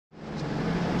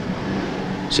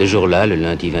Ce jour-là, le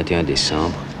lundi 21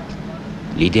 décembre,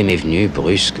 l'idée m'est venue,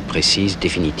 brusque, précise,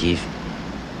 définitive,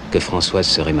 que Françoise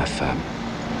serait ma femme.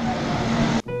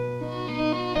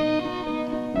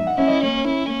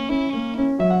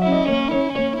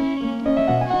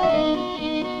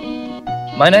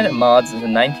 My Night at Maud's is a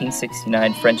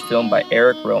 1969 French film by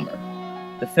Eric Rohmer.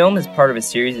 The film is part of a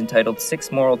series entitled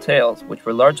Six Moral Tales, which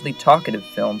were largely talkative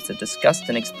films that discussed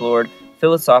and explored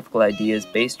philosophical ideas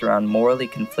based around morally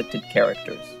conflicted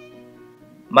characters.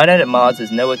 My Night at Maud's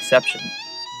is no exception,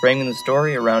 framing the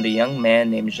story around a young man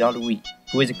named Jean-Louis,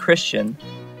 who is a Christian,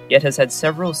 yet has had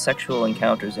several sexual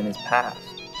encounters in his past.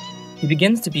 He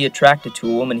begins to be attracted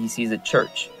to a woman he sees at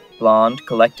church, blonde,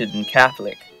 collected, and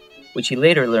Catholic, which he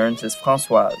later learns is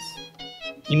Françoise.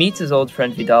 He meets his old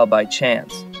friend Vidal by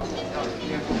chance.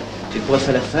 Tu es prof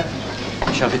à la fac?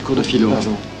 Chargé de cours de philo.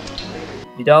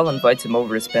 Vidal invites him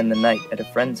over to spend the night at a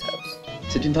friend's house.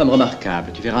 C'est une femme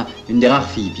remarquable, tu verras, une des rares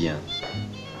filles bien.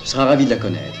 Tu seras ravi de la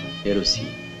connaître, et elle aussi.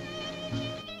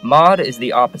 Maud is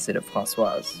the opposite of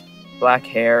Françoise. Black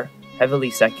hair, heavily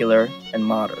secular, and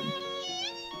modern.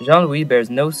 Jean-Louis bears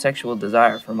no sexual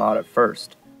desire for Maud at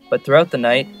first, but throughout the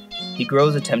night, he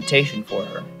grows a temptation for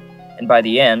her, and by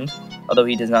the end, although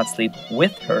he does not sleep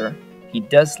with her, he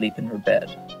does sleep in her bed.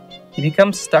 He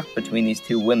becomes stuck between these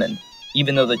two women,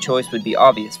 even though the choice would be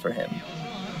obvious for him.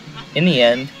 In the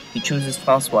end, he chooses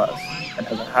Françoise and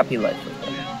has a happy life with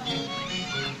her.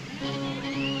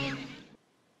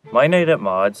 My Night at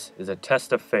Maud's is a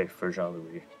test of faith for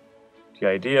Jean-Louis. The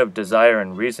idea of desire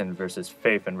and reason versus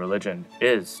faith and religion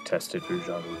is tested for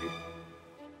Jean-Louis.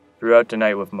 Throughout the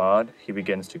night with Maud, he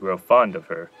begins to grow fond of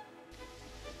her.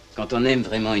 Quand on aime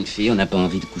vraiment une fille, on n'a pas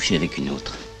envie de coucher avec une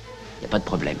autre. Y a pas de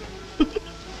problème.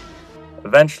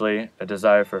 Eventually, a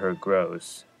desire for her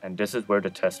grows, and this is where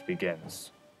the test begins.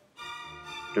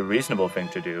 The reasonable thing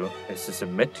to do is to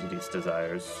submit to these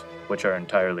desires, which are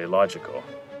entirely logical.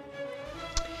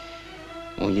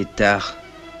 Bon, il est tard.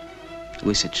 Où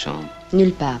est cette chambre?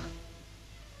 Nulle part.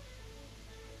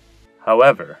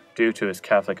 However, due to his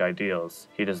Catholic ideals,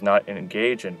 he does not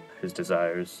engage in his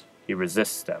desires, he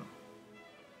resists them.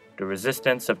 The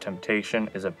resistance of temptation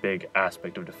is a big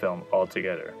aspect of the film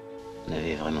altogether. Vous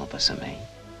n'avez vraiment pas sommeil?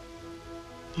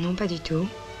 Non, pas du tout.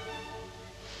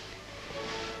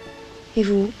 Et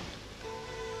vous?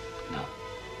 Non.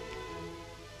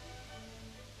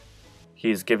 He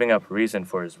is giving up reason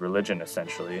for his religion,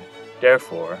 essentially.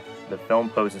 Therefore, the film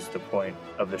poses the point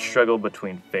of the struggle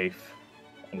between faith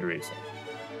and reason.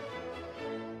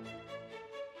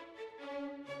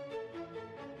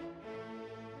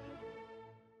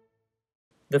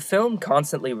 The film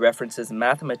constantly references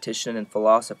mathematician and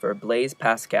philosopher Blaise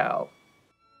Pascal.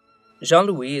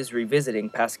 Jean-Louis is revisiting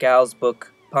Pascal's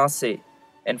book Pensées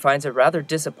and finds it rather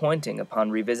disappointing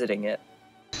upon revisiting it.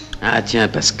 Ah tiens,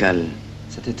 Pascal.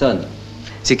 Ça t'étonne?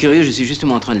 C'est curieux, je suis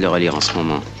justement en train de le relire en ce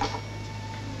moment.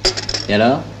 Et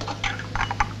alors?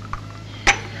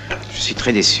 Je suis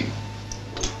très déçu.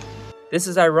 This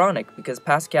is ironic because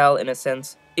Pascal, in a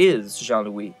sense, is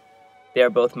Jean-Louis. They are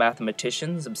both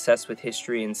mathematicians obsessed with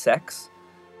history and sex.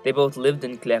 They both lived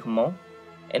in Clermont,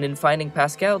 and in finding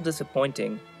Pascal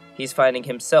disappointing, he's finding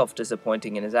himself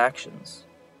disappointing in his actions.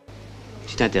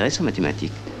 Tu t'intéresses aux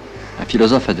mathématiques? Un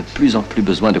philosophe a de plus en plus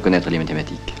besoin de connaître les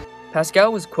mathématiques.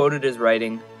 Pascal was quoted as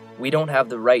writing, "We don't have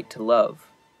the right to love."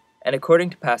 And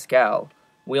according to Pascal,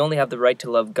 we only have the right to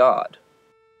love God.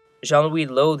 Jean-Louis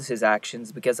loathes his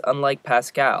actions because, unlike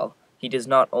Pascal, he does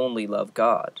not only love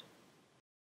God.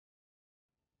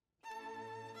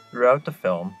 Throughout the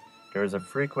film, there is a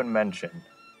frequent mention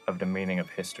of the meaning of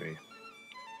history.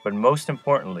 But most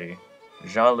importantly,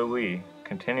 Jean-Louis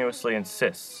continuously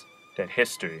insists that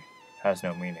history has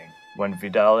no meaning, when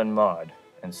Vidal and Maud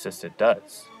insist it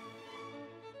does.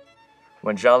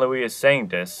 When Jean-Louis is saying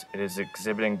this, it is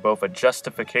exhibiting both a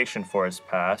justification for his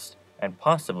past and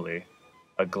possibly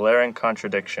a glaring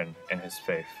contradiction in his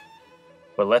faith.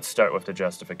 But let's start with the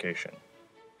justification.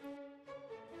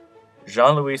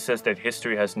 Jean-Louis says that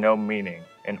history has no meaning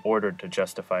in order to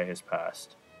justify his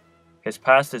past. His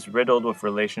past is riddled with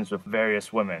relations with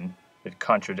various women that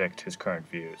contradict his current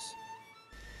views.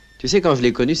 Tu sais, quand je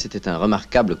l'ai connu, c'était un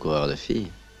remarquable coureur de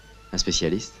filles. Un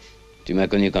spécialiste. Tu m'as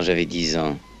connu quand j'avais 10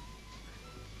 ans.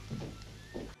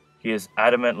 He is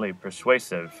adamantly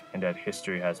persuasive in that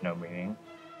history has no meaning.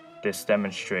 This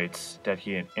demonstrates that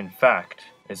he, in fact,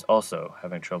 is also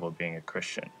having trouble being a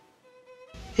Christian.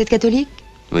 Vous êtes catholique?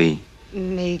 Oui.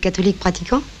 Mais catholique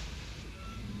pratiquant?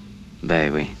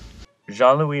 Ben oui.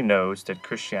 Jean-Louis knows that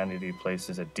Christianity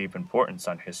places a deep importance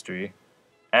on history,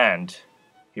 and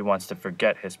he wants to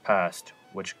forget his past,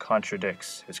 which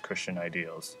contradicts his Christian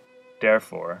ideals.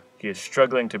 Therefore, he is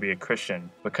struggling to be a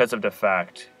Christian because of the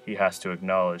fact he has to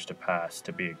acknowledge the past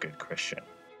to be a good Christian.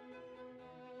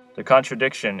 The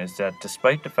contradiction is that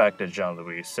despite the fact that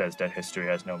Jean-Louis says that history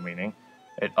has no meaning,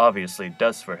 it obviously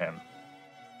does for him.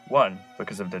 1,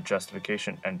 because of the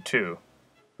justification, and 2,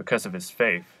 because of his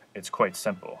faith. It's quite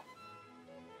simple.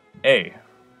 A.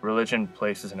 Religion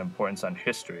places an importance on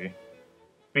history.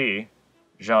 B.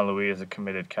 Jean-Louis is a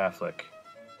committed Catholic.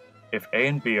 If A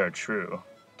and B are true,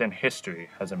 then history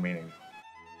has a meaning.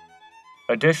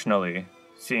 Additionally,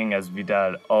 seeing as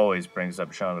Vidal always brings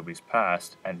up Jean-Louis'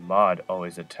 past and Maud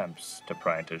always attempts to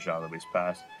pry into Jean-Louis'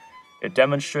 past, it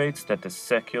demonstrates that the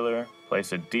secular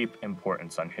place a deep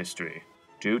importance on history,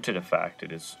 due to the fact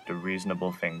it is the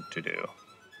reasonable thing to do.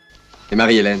 Et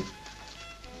Marie-Hélène?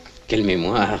 Quelle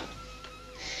mémoire!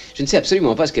 Je ne sais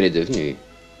absolument pas ce qu'elle est devenue.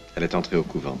 Elle est entrée au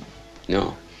couvent.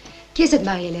 Non. Qui est cette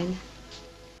Marie-Hélène?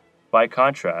 By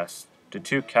contrast, the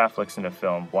two Catholics in the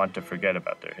film want to forget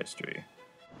about their history.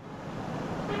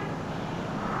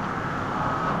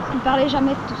 On ne parlait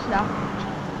jamais de tout cela.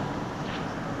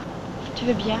 Si tu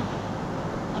veux bien,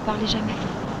 n'en parlez jamais.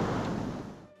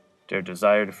 Their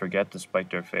desire to forget despite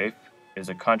their faith is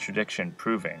a contradiction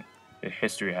proving that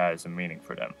history has a meaning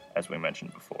for them, as we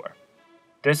mentioned before.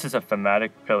 This is a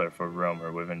thematic pillar for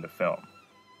Rohmer within the film.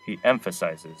 He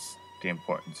emphasizes the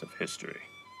importance of history.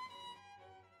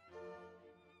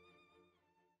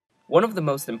 One of the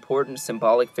most important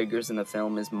symbolic figures in the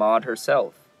film is Maud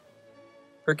herself.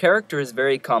 Her character is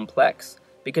very complex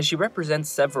because she represents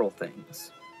several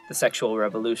things. The sexual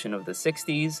revolution of the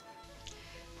 60s,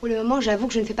 Pour le moment, j'avoue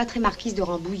que je ne fais pas très marquise de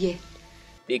Rambouillet.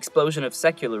 the explosion of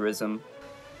secularism,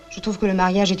 Je trouve que le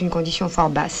mariage est une condition fort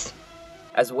basse.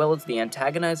 as well as the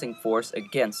antagonizing force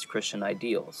against Christian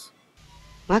ideals.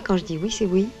 Moi, quand je dis oui, c'est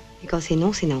oui. Et quand c'est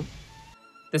non, c'est non.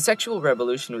 The sexual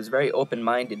revolution was very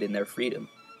open-minded in their freedom,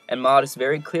 and Maud is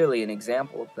very clearly an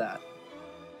example of that.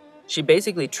 She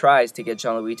basically tries to get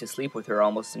Jean-Louis to sleep with her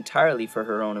almost entirely for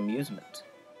her own amusement.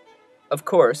 Of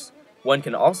course, one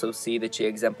can also see that she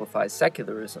exemplifies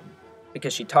secularism,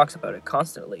 because she talks about it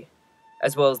constantly,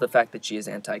 as well as the fact that she is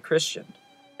anti-Christian,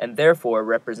 and therefore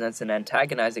represents an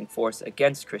antagonizing force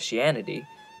against Christianity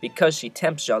because she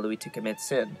tempts Jean-Louis to commit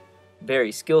sin,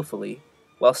 very skillfully,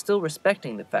 while still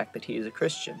respecting the fact that he is a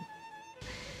Christian.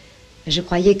 Je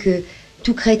croyais que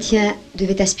tout chrétien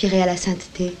devait aspirer à la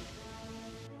sainteté.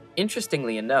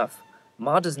 Interestingly enough,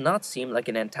 Maud does not seem like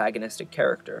an antagonistic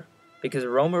character, because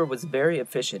Rohmer was very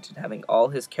efficient in having all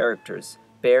his characters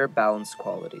bear balanced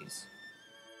qualities.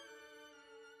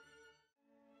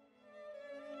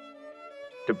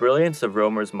 The brilliance of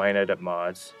Rohmer's My Night at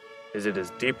Maud's is it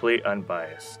is deeply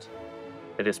unbiased.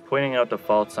 It is pointing out the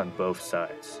faults on both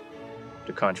sides.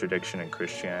 The contradiction in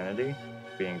Christianity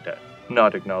being that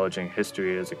not acknowledging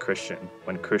history as a Christian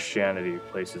when Christianity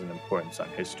places an importance on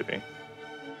history.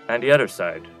 And the other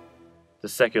side, the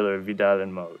secular Vidal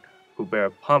and Maud, who bear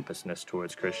a pompousness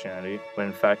towards Christianity when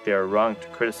in fact they are wrong to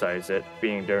criticize it,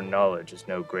 being their knowledge is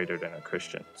no greater than a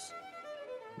Christian's.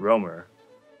 Rohmer,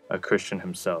 a Christian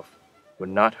himself, would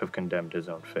not have condemned his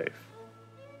own faith.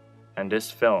 And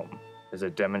this film is a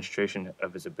demonstration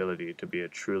of his ability to be a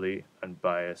truly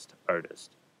unbiased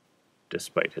artist,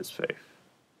 despite his faith.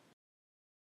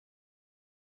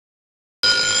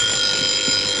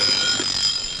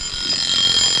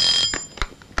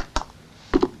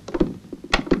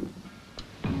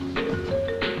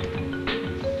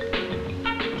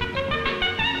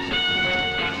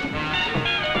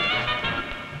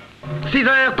 Six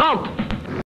heures 30.